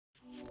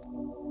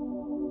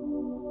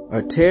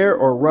A tear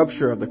or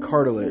rupture of the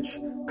cartilage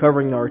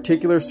covering the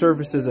articular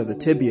surfaces of the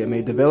tibia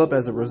may develop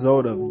as a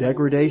result of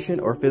degradation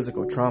or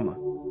physical trauma.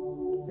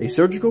 A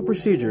surgical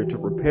procedure to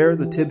repair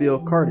the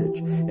tibial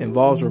cartilage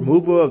involves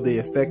removal of the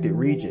affected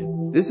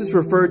region. This is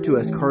referred to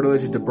as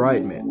cartilage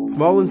debridement.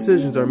 Small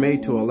incisions are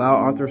made to allow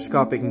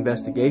arthroscopic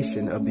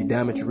investigation of the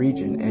damaged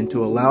region and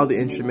to allow the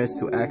instruments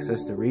to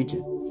access the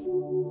region.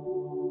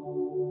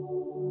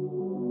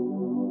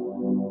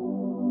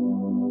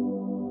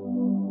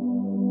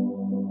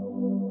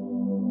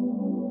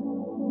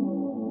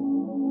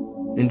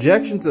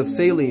 Injections of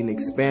saline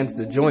expands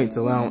the joints,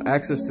 allowing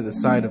access to the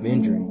site of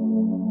injury.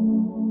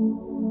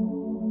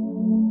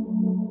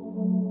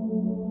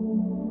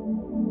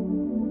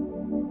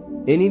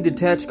 Any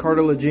detached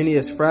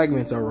cartilaginous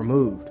fragments are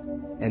removed,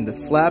 and the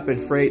flap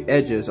and frayed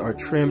edges are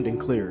trimmed and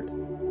cleared.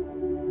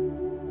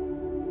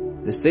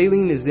 The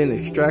saline is then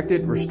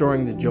extracted,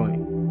 restoring the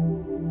joint,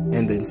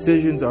 and the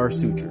incisions are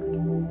sutured.